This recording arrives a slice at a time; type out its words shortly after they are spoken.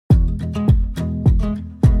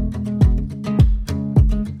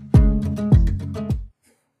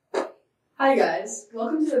guys,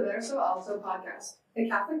 welcome to the Verso podcast, a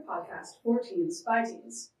Catholic podcast for teens by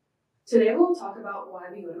teens. Today we'll talk about why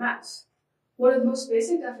we go to Mass. One of the most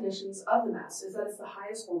basic definitions of the Mass is that it's the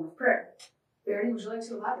highest form of prayer. Verity, would you like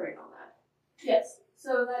to elaborate on that? Yes,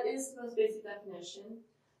 so that is the most basic definition,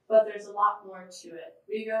 but there's a lot more to it.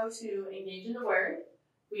 We go to engage in the Word,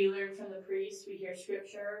 we learn from the priest, we hear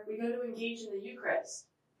scripture, we go to engage in the Eucharist.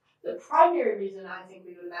 The primary reason I think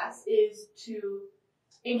we go to Mass is to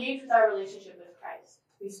engage with our relationship with Christ.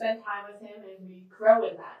 We spend time with Him and we grow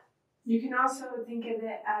in that. You can also think of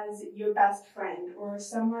it as your best friend or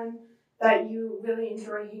someone that you really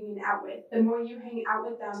enjoy hanging out with. The more you hang out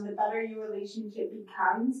with them, the better your relationship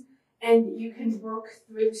becomes, and you can work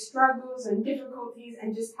through struggles and difficulties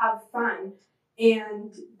and just have fun.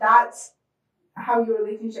 And that's how your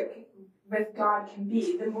relationship with God can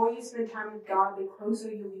be. The more you spend time with God, the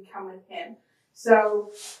closer you'll become with Him.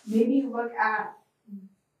 So maybe look at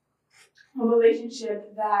a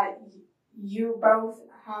relationship that you both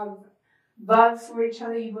have love for each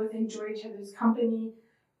other, you both enjoy each other's company,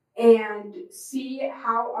 and see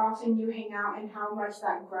how often you hang out and how much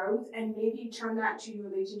that grows, and maybe turn that to your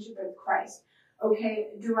relationship with Christ.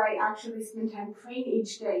 Okay, do I actually spend time praying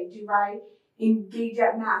each day? Do I engage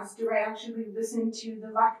at Mass? Do I actually listen to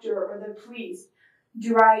the lector or the priest?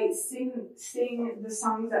 Do I sing the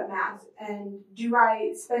songs at Mass? And do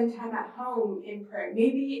I spend time at home in prayer?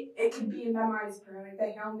 Maybe it could be a memorized prayer, like the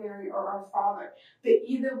Hail Mary or Our Father. But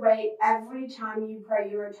either way, every time you pray,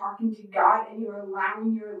 you are talking to God and you are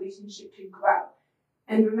allowing your relationship to grow.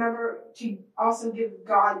 And remember to also give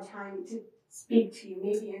God time to speak to you,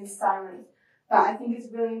 maybe in silence. But I think it's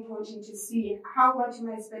really important to see how much am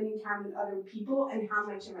I spending time with other people and how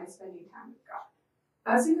much am I spending time with God.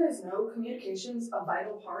 As you guys know, communication is a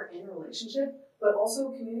vital part in a relationship, but also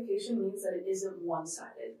communication means that it isn't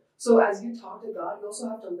one-sided. So as you talk to God, you also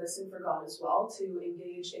have to listen for God as well to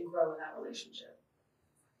engage and grow in that relationship.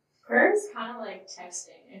 Prayer is kind of like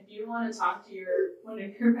texting. If you want to talk to one of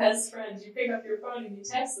your best friends, you pick up your phone and you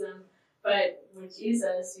text them. But with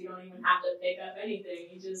Jesus, you don't even have to pick up anything.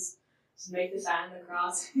 You just make the sign of the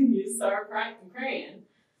cross and you start praying.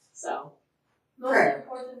 So, most Prayer.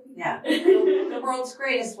 important. Yeah. The world's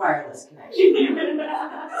greatest wireless connection.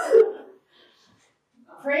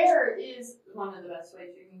 Prayer is one of the best ways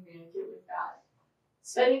you can communicate with God.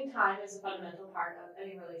 Spending time is a fundamental part of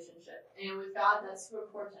any relationship. And with God, that's so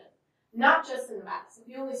important. Not just in the Mass. If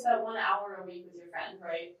you only spent 1 hour a week with your friend,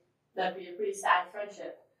 right, that'd be a pretty sad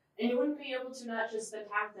friendship. And you wouldn't be able to not just spend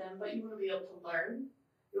time with them, but you wouldn't be able to learn.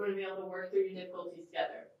 You wouldn't be able to work through your difficulties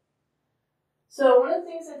together. So one of the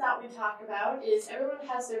things I thought we'd talk about is everyone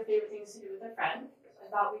has their favorite things to do with a friend. I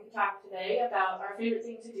thought we could talk today about our favorite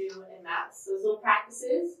thing to do in Mass. Those little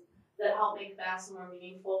practices that help make Mass a more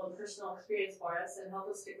meaningful and personal experience for us and help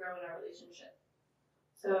us to grow in our relationship.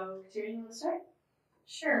 So, Katerina, you want to start?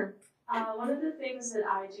 Sure. One of the things that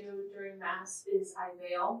I do during Mass is I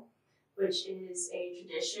veil, which is a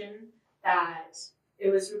tradition that it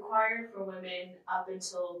was required for women up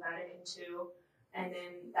until Vatican II, and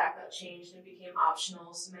then that got changed and became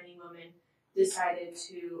optional, so many women decided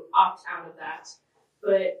to opt out of that.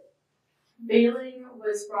 But veiling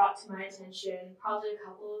was brought to my attention probably a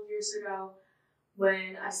couple of years ago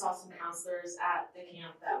when I saw some counselors at the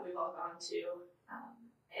camp that we've all gone to.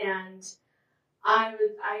 And I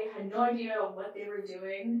had no idea what they were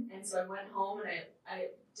doing, and so I went home and I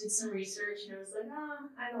did some research, and I was like,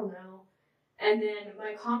 I don't know. And then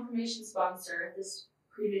my confirmation sponsor this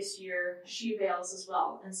previous year, she veils as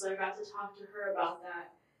well, and so I got to talk to her about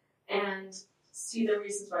that and see the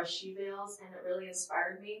reasons why she veils, and it really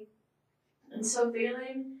inspired me. And so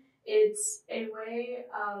veiling,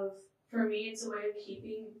 for me, it's a way of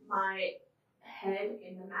keeping my head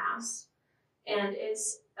in the Mass, and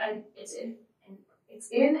it's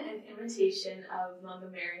in an imitation of Mother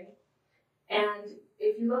Mary. And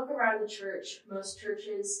if you look around the church, most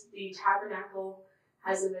churches, the tabernacle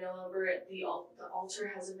has a veil over it, the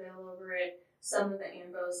altar has a veil over it, some of the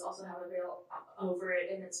ambos also have a veil over it,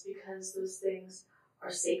 and it's because those things are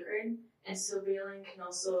sacred. And so veiling can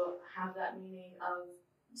also have that meaning of,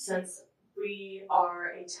 since we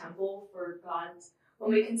are a temple for God,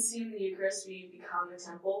 when we consume the Eucharist, we become a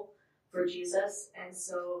temple for Jesus, and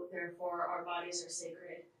so therefore our bodies are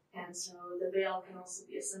sacred. And so the veil can also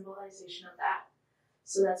be a symbolization of that.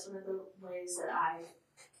 So that's one of the ways that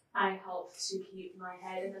I help to keep my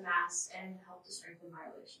head in the Mass and help to strengthen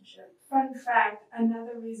my relationship. Fun fact,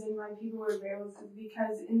 another reason why people wear veils is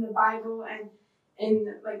because in the Bible and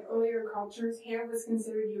in like earlier cultures, hair was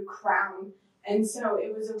considered your crown. And so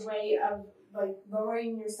it was a way of like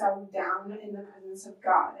lowering yourself down in the presence of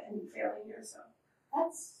God and veiling yourself.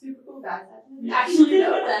 That's super cool, guys. I didn't actually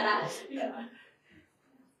know that. Yeah.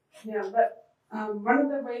 Yeah, but one of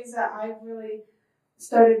the ways that I've really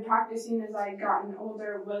started practicing as I gotten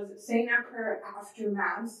older was saying a prayer after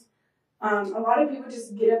Mass. A lot of people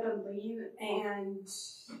just get up and leave, and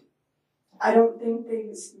I don't think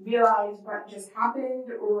they realize what just happened,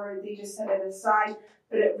 or they just set it aside.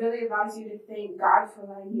 But it really allows you to thank God for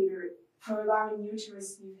allowing you to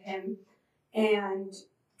receive Him, and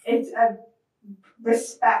it's a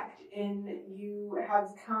respect in you have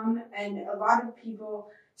come. And a lot of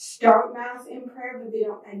people start Mass in prayer, but they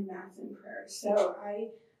don't end Mass in prayer. So I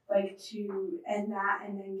like to end that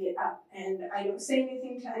and then get up, and I don't say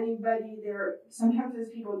anything to anybody. Sometimes there's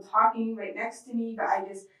people talking right next to me, but I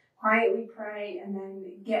just quietly pray and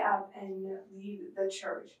then get up and leave the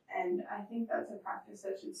church. And I think that's a practice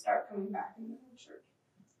that should start coming back in the church.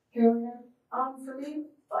 Carolina? For me,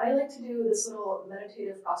 I like to do this little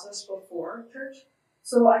meditative process before church.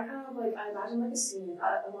 So I imagine like a scene,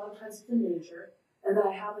 a lot of times it's in nature, and then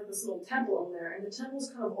I have like this little temple in there, and the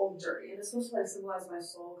temple's kind of old and dirty, and it's supposed to like symbolize my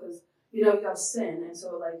soul, because, you have sin, and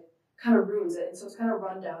so it like kind of ruins it, and so it's kind of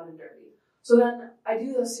run down and dirty. So then I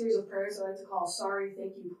do a series of prayers I like to call sorry,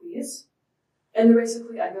 thank you, please. And then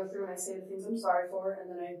basically I go through and I say the things I'm sorry for, and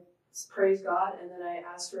then I praise God, and then I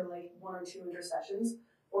ask for like 1 or 2 intercessions,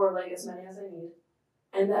 or like as many as I need.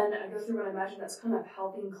 And then I go through and I imagine that's kind of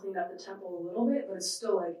helping clean up the temple a little bit, but it's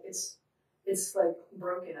still like, it's like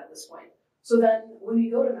broken at this point. So then when we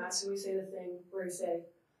go to Mass and we say the thing where we say,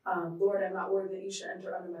 Lord, I'm not worthy that you should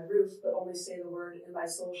enter under my roof, but only say the word and my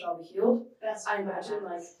soul shall be healed. I imagine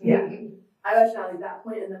like, I imagine at like that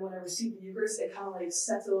point, and then when I receive the Eucharist, it kind of like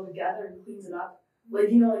sets it all together and cleans it up. Like,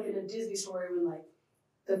 like in a Disney story when like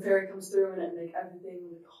the fairy comes through and it make everything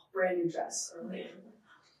like brand new dress, or like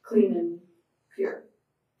clean and pure.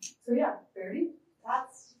 So yeah, Verity?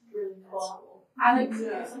 That's really cool. I like to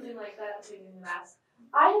do something like that in the Mass.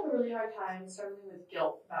 I have a really hard time struggling with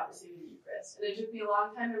guilt about receiving the Eucharist, and it took me a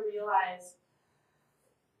long time to realize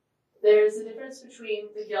there's a difference between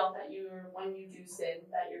the guilt that when you do sin,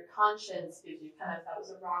 that your conscience gives you, kind of that was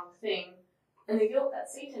a wrong thing, and the guilt that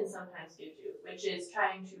Satan sometimes gives you, which is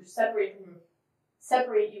trying to separate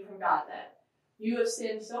you from God, that you have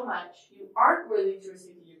sinned so much, you aren't worthy to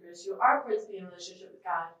receive the Eucharist, you aren't worthy to be in a relationship with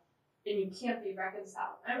God, and you can't be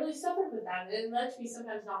reconciled. I really suffered with that, and it led to me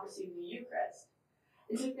sometimes not receiving the Eucharist.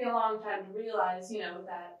 It took me a long time to realize,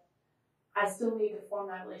 that I still need to form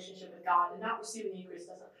that relationship with God, and not receiving the Eucharist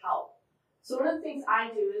doesn't help. So one of the things I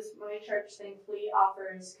do is my church thankfully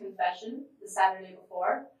offers confession the Saturday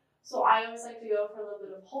before. So I always like to go for a little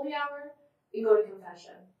bit of holy hour and go to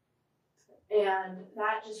confession. And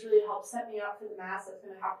that just really helps set me up for the Mass that's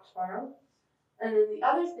going to happen tomorrow. And then the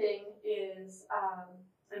other thing is,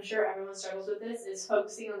 I'm sure everyone struggles with this, is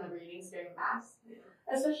focusing on the readings during Mass.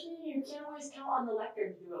 Especially, you can't always count on the lector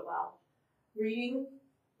to do it well. Reading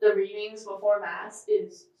the readings before Mass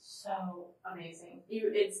is so amazing.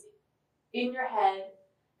 It's in your head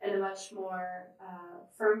in a much more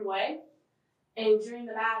firm way. And during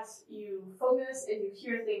the Mass, you focus and you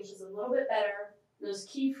hear things just a little bit better. Those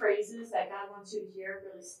key phrases that God wants you to hear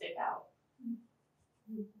really stick out.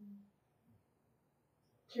 Mm-hmm.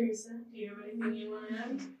 Teresa, do you have anything you want to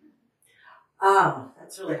add? Oh,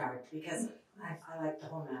 that's really hard because I like the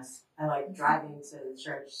whole Mass. I like driving to the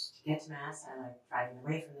church to get to Mass. I like driving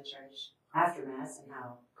away from the church after Mass and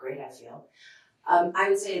how great I feel. I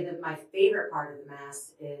would say that my favorite part of the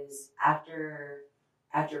Mass is after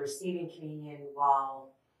receiving communion,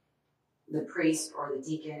 while the priest or the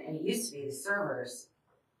deacon, and it used to be the servers,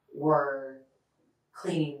 were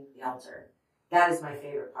cleaning the altar. That is my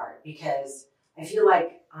favorite part because I feel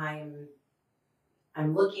like I'm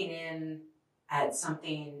looking in at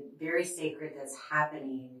something very sacred that's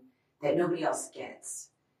happening that nobody else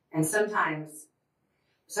gets. And sometimes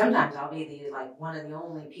I'll be one of the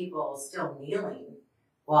only people still kneeling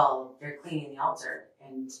while they're cleaning the altar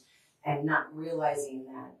and not realizing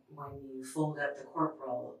that when you fold up the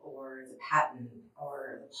corporal or the paten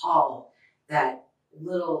or the pall, that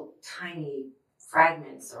little tiny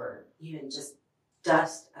fragments or even just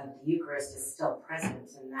dust of the Eucharist is still present,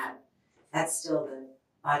 and that's still the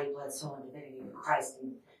body, blood, soul, and divinity of Christ,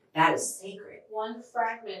 and that is sacred. One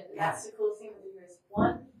fragment, that's the cool thing with the Eucharist.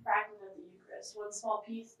 One fragment of the Eucharist, one small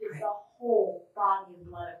piece is the whole body and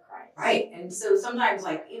blood of Christ. Right, and so sometimes,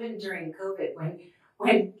 even during COVID,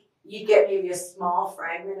 when you get maybe a small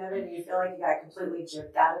fragment of it and you feel like you got completely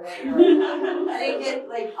gypped out of it, you're I didn't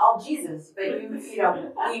get all Jesus, but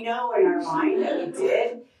we know in our mind that we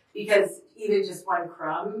did, because even just one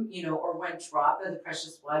crumb, or one drop of the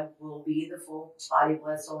precious blood will be the full body,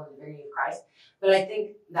 blood, soul, and divinity of Christ. But I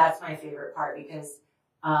think that's my favorite part because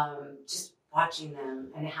just watching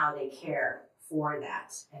them and how they care for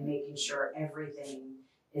that and making sure everything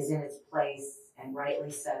is in its place and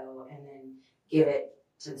rightly so, and then give it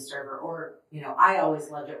to the server. Or, I always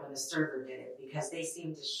loved it when the server did it because they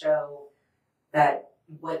seemed to show that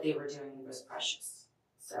what they were doing was precious.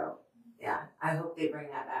 So, yeah, I hope they bring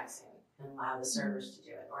that back soon and allow the servers to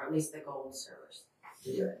do it, or at least the gold servers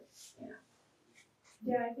to do it.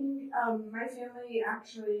 Yeah, I think my family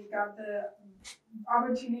actually got the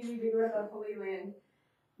opportunity to go to the Holy Land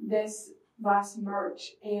this last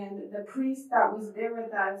March, and the priest that was there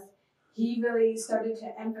with us, he really started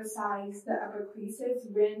to emphasize the epiclesis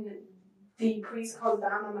when the priest called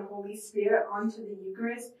down on the Holy Spirit onto the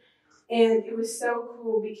Eucharist. And it was so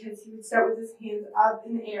cool because he would start with his hands up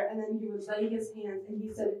in the air, and then he would lay his hands, and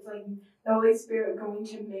he said it's like the Holy Spirit going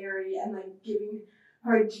to Mary and like giving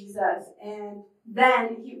her Jesus. And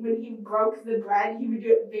then when he broke the bread, he would do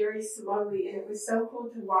it very slowly, and it was so cool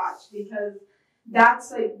to watch because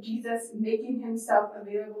that's like Jesus making himself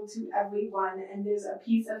available to everyone, and there's a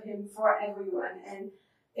piece of him for everyone. And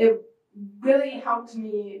it really helped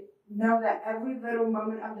me know that every little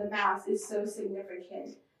moment of the Mass is so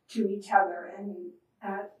significant to each other, and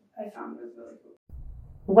that I found was really cool.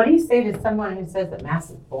 What do you say to someone who says that Mass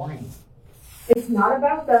is boring? It's not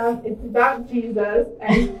about them, it's about Jesus.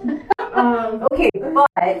 And okay,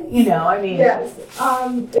 but yes,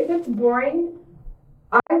 if it's boring,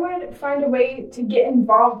 I would find a way to get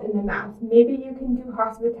involved in the Mass. Maybe you can do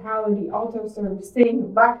hospitality, altar serve,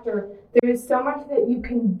 sing, lecture. There is so much that you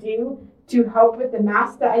can do to help with the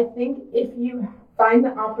Mass that I think if you find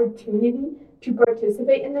the opportunity to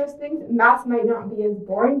participate in those things, Mass might not be as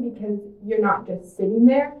boring because you're not just sitting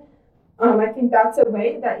there. I think that's a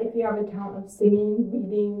way that if you have a talent of singing,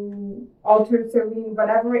 reading, altar serving,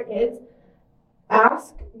 whatever it is,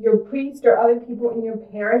 ask your priest or other people in your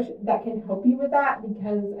parish that can help you with that,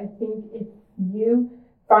 because I think if you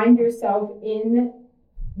find yourself in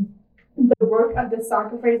the work of the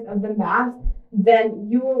sacrifice of the Mass, then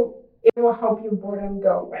it will help your boredom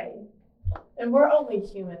go away. And we're only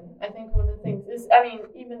human. I think one of the things is,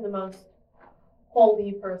 even the most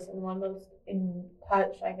holy person, one most in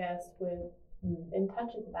touch, I guess, in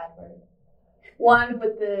touch is a bad word. One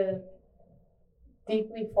with the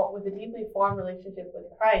deeply formed relationship with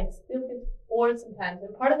Christ, still gets bored sometimes.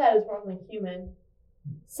 And part of that is we're only human.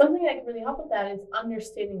 Something that can really help with that is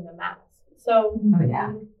understanding the Mass. So,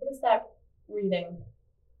 what is that reading?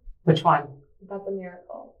 Which one? About the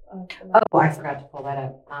miracle. Oh, I forgot to pull that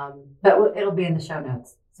up. But it'll be in the show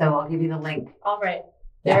notes. So I'll give you the link. All right.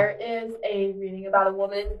 There is a reading about a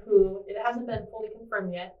woman who, it hasn't been fully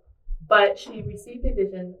confirmed yet, but she received a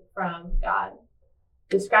vision from God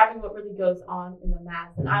describing what really goes on in the Mass.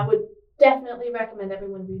 And I would definitely recommend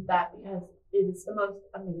everyone read that because it is the most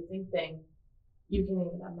amazing thing you can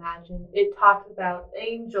even imagine. It talks about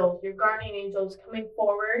angels, your guardian angels, coming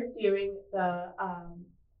forward during the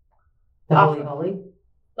Holy Holy.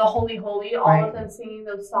 The Holy Holy, all right. of them singing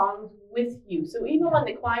those songs with you. So even when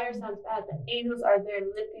the choir sounds bad, the angels are there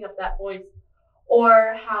lifting up that voice.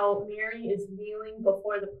 Or how Mary is kneeling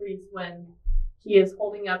before the priest when he is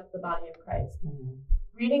holding up the body of Christ. Mm-hmm.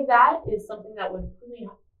 Reading that is something that would really,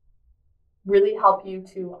 really help you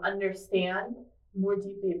to understand, more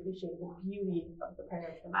deeply appreciate the beauty of the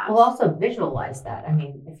prayer of the Mass. Well, also visualize that. I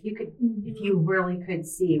mean, if you really could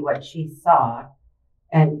see what she saw,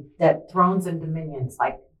 and that thrones and dominions,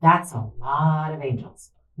 like that's a lot of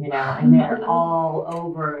angels, and they're all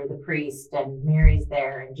over the priest, and Mary's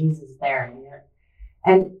there, and Jesus is there,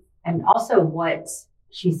 and also what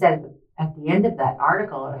she said at the end of that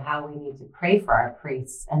article of how we need to pray for our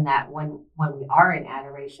priests, and that when we are in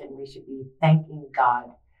adoration, we should be thanking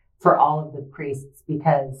God for all of the priests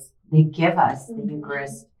because they give us the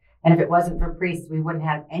Eucharist, and if it wasn't for priests, we wouldn't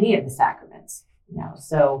have any of the sacraments,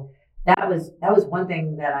 So. That was one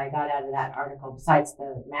thing that I got out of that article, besides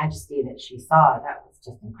the majesty that she saw. That was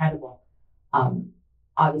just incredible.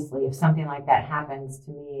 Obviously, if something like that happens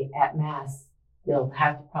to me at Mass, you'll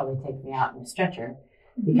have to probably take me out in a stretcher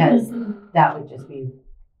because that would just be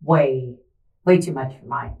way, way too much for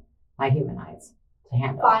my human eyes to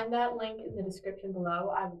handle. Find that link in the description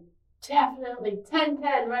below. I would definitely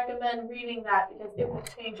 10/10 recommend reading that because it will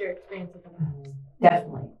change your experience of the Mass.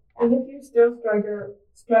 Definitely. And if you still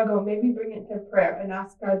struggle, maybe bring it to prayer and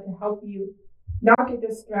ask God to help you not get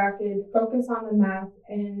distracted, focus on the Mass,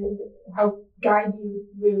 and help guide you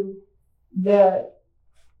through the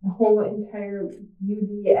whole entire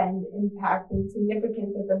beauty and impact and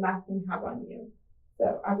significance that the Mass can have on you.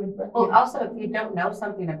 So I would recommend. Well, also, if you don't know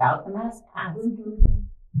something about the Mass, ask.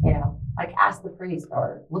 You know, like ask the priest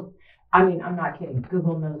or look. I mean, I'm not kidding.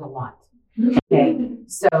 Google knows a lot. Okay,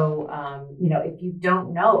 so you know, if you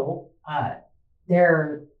don't know,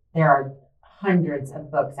 there are hundreds of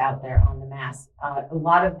books out there on the Mass. A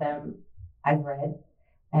lot of them I've read,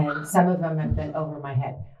 and some of them have been over my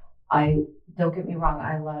head. Don't get me wrong,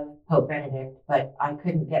 I love Pope Benedict, but I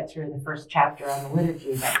couldn't get through the first chapter on the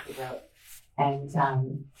liturgy that he wrote. And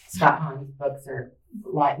Scott Hahn's books are a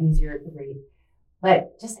lot easier to read.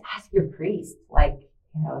 But just ask your priest, like,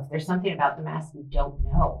 you know, if there's something about the Mass you don't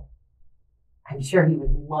know, I'm sure he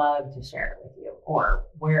would love to share it with you or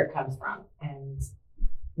where it comes from. And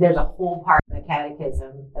there's a whole part of the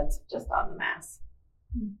catechism that's just on the Mass.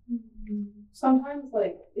 Sometimes,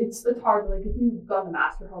 like, it's hard. Like, if you've gone to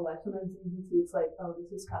Mass your whole life, sometimes you can see it's like, oh,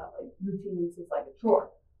 this is kind of like routine. This is like a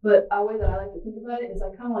chore. But a way that I like to think about it is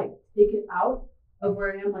I kind of like take it out of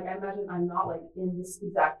where I am. Like, I imagine I'm not like in this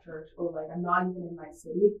exact church, or like I'm not even in my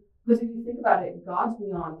city. Because if you think about it, God's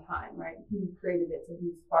beyond time, right? He created it, so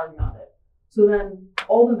he's far beyond it. So then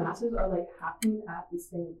all the Masses are like happening at the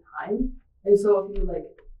same time. And so if you like,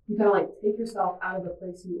 you kind of like take yourself out of the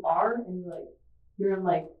place you are, and you're in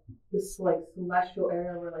like this like celestial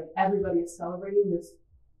area where like everybody is celebrating this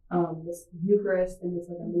this Eucharist and this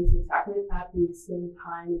like amazing sacrament at the same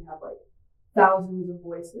time. You have like thousands of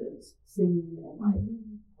voices singing and like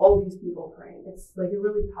all these people praying. It's like a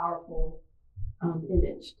really powerful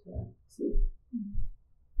image to see.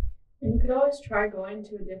 And you could always try going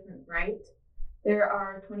to a different rite. There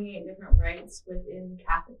are 28 different rites within the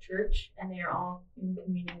Catholic Church, and they are all in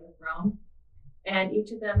communion with Rome. And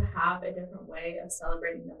each of them have a different way of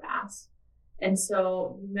celebrating the Mass. And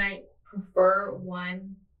so you might prefer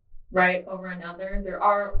one rite over another. There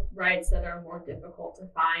are rites that are more difficult to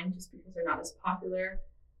find just because they're not as popular.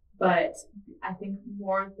 But I think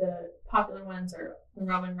more the popular ones are the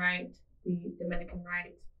Roman Rite, the Dominican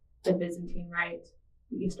Rite, the Byzantine Rite,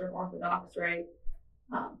 the Eastern Orthodox Rite.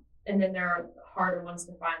 And then there are harder ones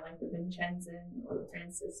to find, like the Vincenzen or the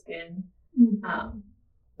Franciscan.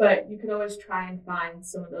 But you could always try and find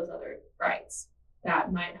some of those other rites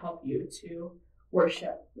that might help you to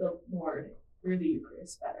worship the Lord through the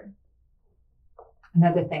Eucharist better.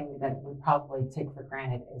 Another thing that we probably take for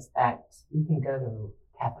granted is that you can go to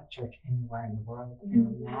Catholic Church anywhere in the world,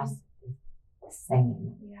 and the Mass is the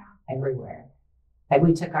same everywhere. Like,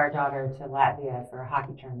 we took our daughter to Latvia for a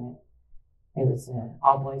hockey tournament. It was an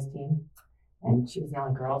all-boys team, and she was the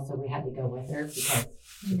only girl, so we had to go with her because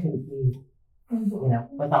she couldn't be, you know,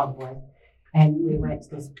 with all the boys. And we went to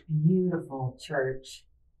this beautiful church,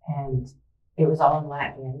 and it was all in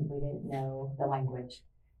Latvian. We didn't know the language.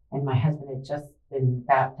 And my husband had just been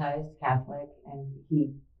baptized Catholic, and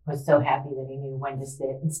he was so happy that he knew when to sit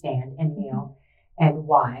and stand and kneel and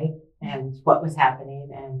why and what was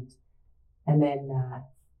happening. And then,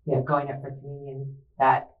 going up for communion,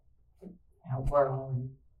 that, we're all in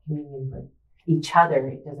communion with each other.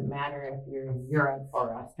 It doesn't matter if you're in Europe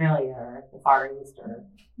or Australia or the Far East or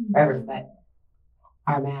wherever, but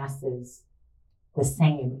our Mass is the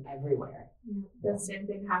same everywhere. The same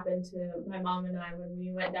thing happened to my mom and I when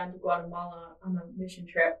we went down to Guatemala on a mission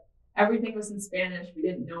trip. Everything was in Spanish. We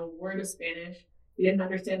didn't know a word of Spanish. We didn't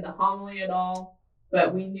understand the homily at all,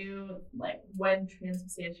 but we knew like when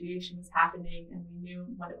transubstantiation was happening, and we knew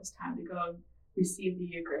when it was time to go and receive the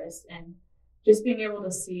Eucharist. And just being able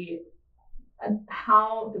to see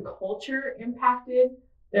how the culture impacted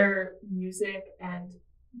their music and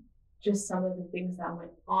just some of the things that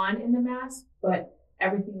went on in the Mass, but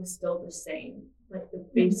everything was still the same. Like the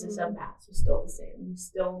basis of Mass was still the same. We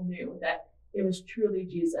still knew that it was truly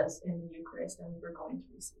Jesus in the Eucharist, and we were going to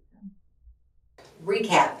receive him.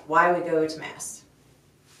 Recap why we go to Mass.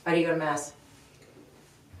 Why do you go to Mass?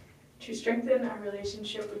 To strengthen our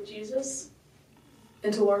relationship with Jesus.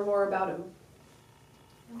 And to learn more about him.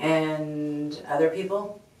 And other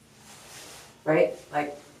people, right?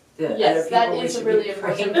 Like the other Yes, people. that is a really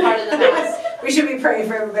important part of the Mass. We should be praying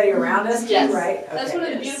for everybody around us too, Yes. right? That's Okay. one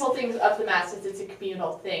of the beautiful things of the Mass is it's a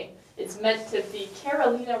communal thing. It's meant to be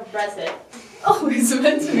Carolina present. Oh, it's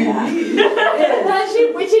meant to be. Yeah.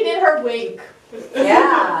 She witching in her wink.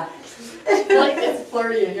 Yeah. You're like, it's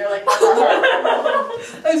flirty, and you're like,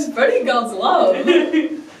 I'm spreading God's love.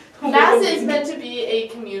 Mass is meant to be a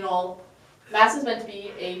communal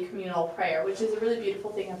prayer, which is a really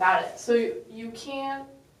beautiful thing about it. So you can't.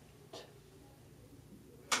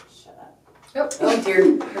 Shut up. Oh dear,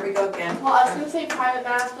 here we go again. Well, I was gonna say private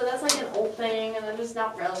Mass, but that's like an old thing, and then just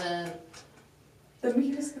not relevant.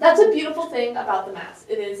 That's a beautiful thing about the Mass.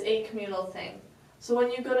 It is a communal thing. So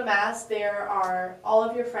when you go to Mass, there are all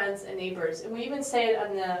of your friends and neighbors. And we even say it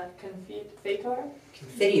on the Confiteor,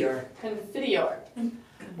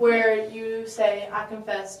 where you say, I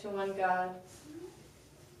confess to one God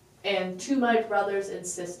and to my brothers and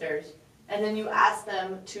sisters. And then you ask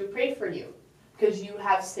them to pray for you because you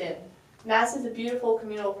have sinned. Mass is a beautiful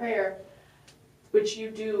communal prayer which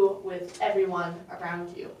you do with everyone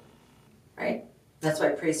around you. Right? That's why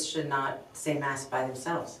priests should not say Mass by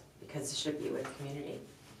themselves, because it should be with community.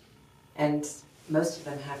 And most of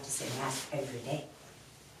them have to say Mass every day.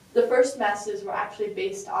 The first Masses were actually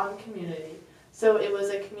based on community. So it was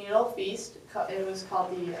a communal feast. It was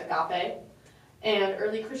called the Agape. And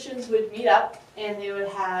early Christians would meet up and they would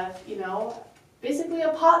have, basically a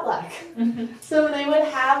potluck. So they would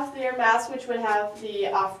have their Mass, which would have the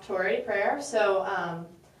offertory prayer. So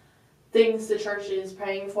things the church is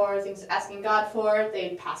praying for, things asking God for.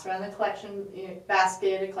 They'd pass around the collection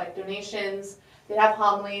basket and collect donations. They'd have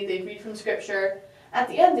homily. They'd read from Scripture. At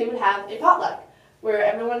the end, they would have a potluck where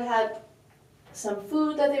everyone had some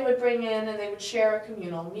food that they would bring in and they would share a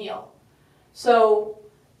communal meal. So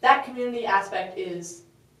that community aspect is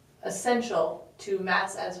essential to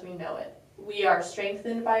Mass as we know it. We are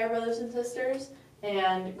strengthened by our brothers and sisters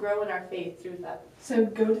and grow in our faith through them. So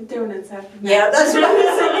go to donuts after Mass. Yeah, that's what I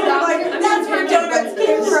was saying. That's where donuts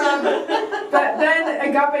came from. But then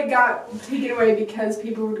Agape got taken away because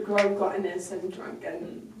people would grow gluttonous and drunk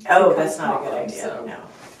and That's not a good idea. So. No.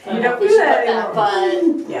 You don't do that anymore. But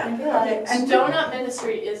Yeah. and donut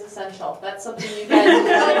ministry is essential. That's something you guys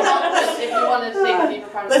really want if you want to take a deeper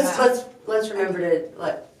part of the Mass. Let's remember to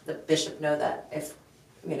let the bishop know that if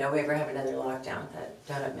we ever have another lockdown, that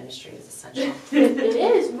donut ministry is essential. It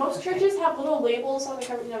is. Most churches have little labels on the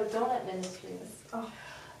cover, donut ministries. Oh.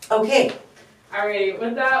 Okay. Alrighty,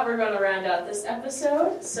 with that, we're going to round out this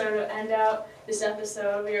episode. So to end out this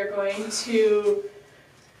episode, we are going to...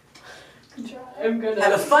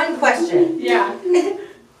 Have a fun question. Yeah. I'm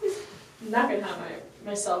not going to have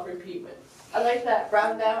myself repeat it. I like that.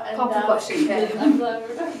 Round out and Pop the question. I'm glad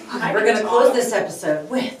we're done. We're going to close this episode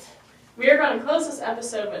with... We are going to close this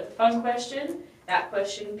episode with a fun question. That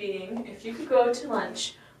question being, if you could go to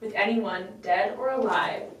lunch with anyone, dead or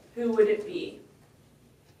alive, who would it be?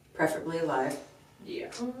 Preferably alive. Yeah.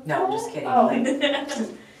 No, I'm just kidding. Oh.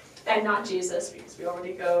 And not Jesus, because we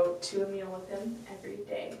already go to a meal with him every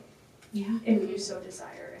day. Yeah. If you so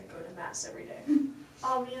desire and go to Mass every day.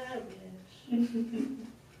 Oh, yeah, I wish.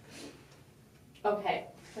 Okay,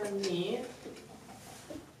 for me,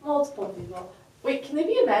 multiple people. Wait, can they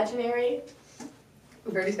be imaginary?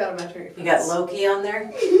 Verdi's got imaginary. You got Loki on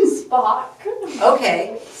there? Spock.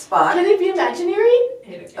 Okay. Spock. Can they be imaginary?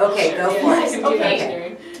 Okay, go for it.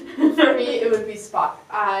 Okay. For me, it would be Spock.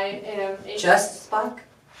 I am a... Just Spock?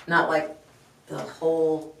 Not like the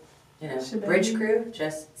whole, Shebang. bridge crew?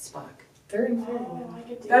 Just Spock. They're in Oh, I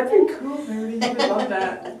could do That'd that. be cool, Verdi. I would love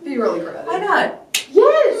that. Be really credited. Why not?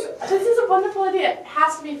 Yes! This is a wonderful idea. It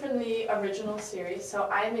has to be from the original series. So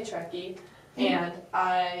I am a Trekkie, and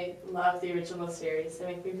I love the original series. They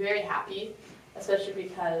make me very happy, especially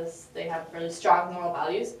because they have really strong moral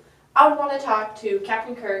values. I would want to talk to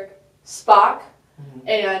Captain Kirk, Spock,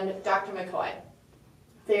 and Dr. McCoy.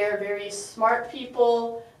 They are very smart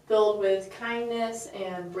people, filled with kindness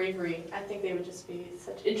and bravery. I think they would just be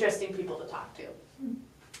such interesting people to talk to.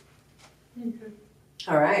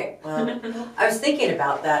 All right. Well, I was thinking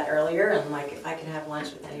about that earlier, and if I could have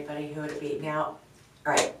lunch with anybody, who would it be? Now,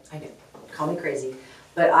 all right, I know, call me crazy,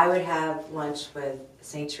 but I would have lunch with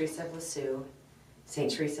St. Teresa of Lisieux,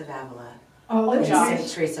 St. Teresa of Avila, Oh, and that'd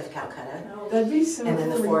St. Teresa of Calcutta. That'd be so And then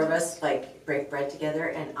the cool. four of us break bread together,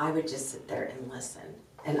 and I would just sit there and listen.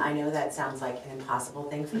 And I know that sounds like an impossible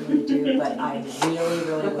thing for me to do, but I really,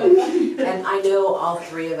 really would. And I know all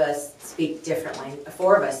three of us speak different languages,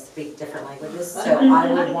 four of us speak different languages, so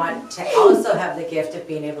I would want to also have the gift of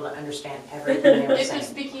being able to understand everything they were If you're saying.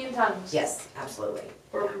 speaking in tongues, Yes, absolutely.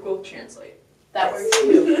 Or Google Translate. that works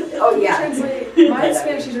too. Oh, yeah. Translate. My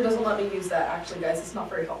Spanish teacher doesn't let me use that, actually, guys. It's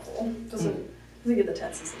not very helpful. Doesn't get the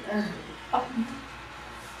tenses in there.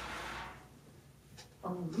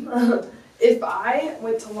 If I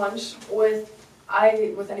went to lunch with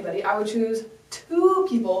anybody, I would choose two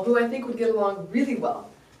people who I think would get along really well.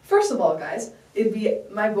 First of all, guys, it'd be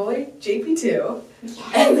my boy JP2,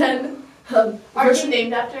 and then Are you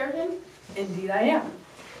named after him? indeed I am.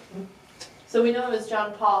 So we know it was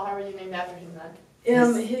John Paul. How are you named after him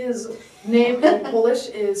then? His name in Polish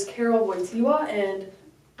is Karol Wojtyła, and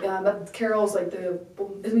Carol's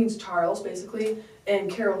it means Charles basically, and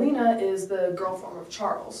Carolina is the girl form of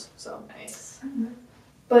Charles. So Nice.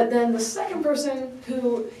 But then the second person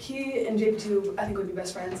who he and JP2 I think would be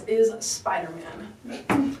best friends is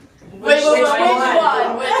Spider-Man. Which one?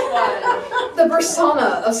 The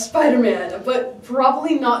persona of Spider-Man, but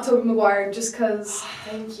probably not Tobey Maguire, just because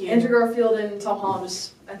Thank you. Andrew Garfield and Tom Holland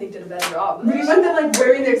just, I think, did a better job. Do you want them like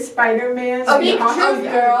wearing their Spider-Man? Oh, Speak truth,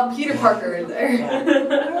 girl. Peter Parker in there.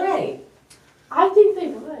 Yeah. All right. I think they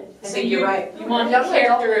would. I think you're right. You want the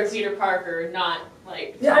character of Peter Parker, not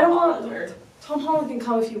like Yeah, Tom I don't Holland want. or- Tom Holland can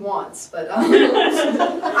come if he wants, but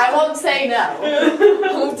I won't say no.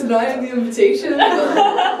 I won't deny him the invitation.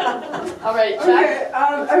 But All right, Jack.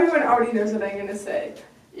 Okay, everyone already knows what I'm gonna say.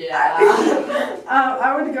 Yeah.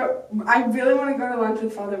 I really want to go to lunch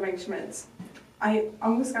with Father Mike Schmitz. I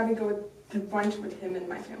almost got to go to lunch with him and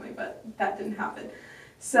my family, but that didn't happen.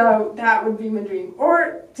 So that would be my dream.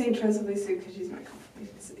 Or St. Teresa of Lisieux, because she's my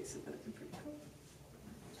confirmation city, so that would be pretty cool.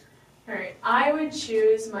 Alright, I would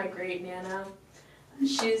choose my great Nana.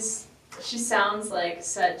 She sounds like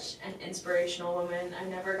such an inspirational woman. I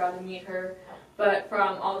never got to meet her, but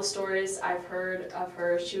from all the stories I've heard of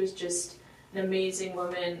her, she was just an amazing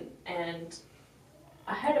woman and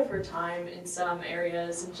ahead of her time in some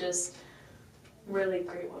areas and just really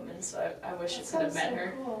great woman. So I wish I could have met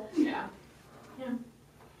her. Cool. Yeah.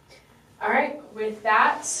 Alright, with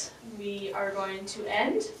that, we are going to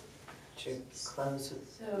end. Should close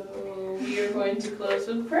with. So we are going to close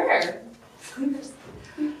with prayer. Who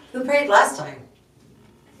prayed last time? I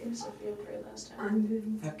think Sophia prayed last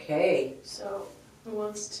time. Okay. So who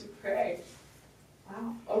wants to pray?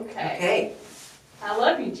 Wow. Okay. Okay. I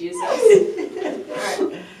love you, Jesus. Alright.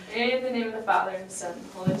 In the name of the Father, and the Son, and the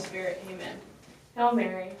Holy Spirit, amen. Hail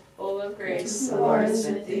Mary, full of grace, The Lord is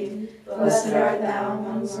with thee. Blessed art thou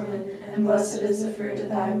amongst women, and blessed is the fruit of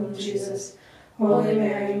thy womb, Jesus. Holy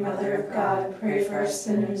Mary, Mother of God, pray for us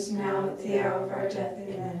sinners, now and at the hour of our death.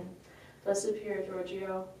 Amen. Blessed Pierre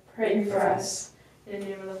Giorgio, Pray for us. in the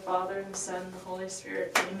name of the Father, and the Son, and the Holy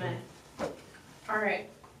Spirit, amen. Alright.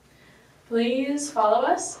 Please follow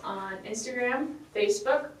us on Instagram,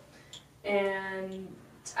 Facebook, and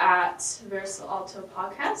at Verso Alto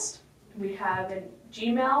Podcast. We have a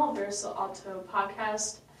Gmail,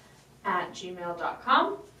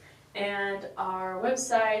 versoaltopodcast@gmail.com, and our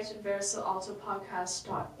website,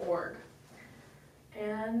 versoaltopodcast.org.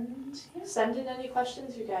 And Send in any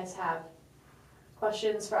questions you guys have.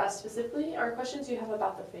 Questions for us specifically, or questions you have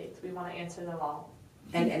about the faith. We want to answer them all.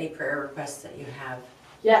 And any prayer requests that you have.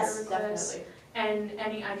 Yes, Prayer requests. definitely. and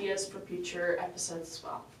any ideas for future episodes as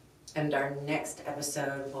well. And our next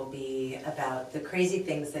episode will be about the crazy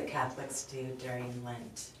things that Catholics do during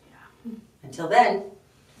Lent. Yeah. Until then,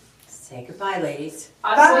 say goodbye, ladies.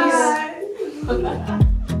 Awesome. Bye!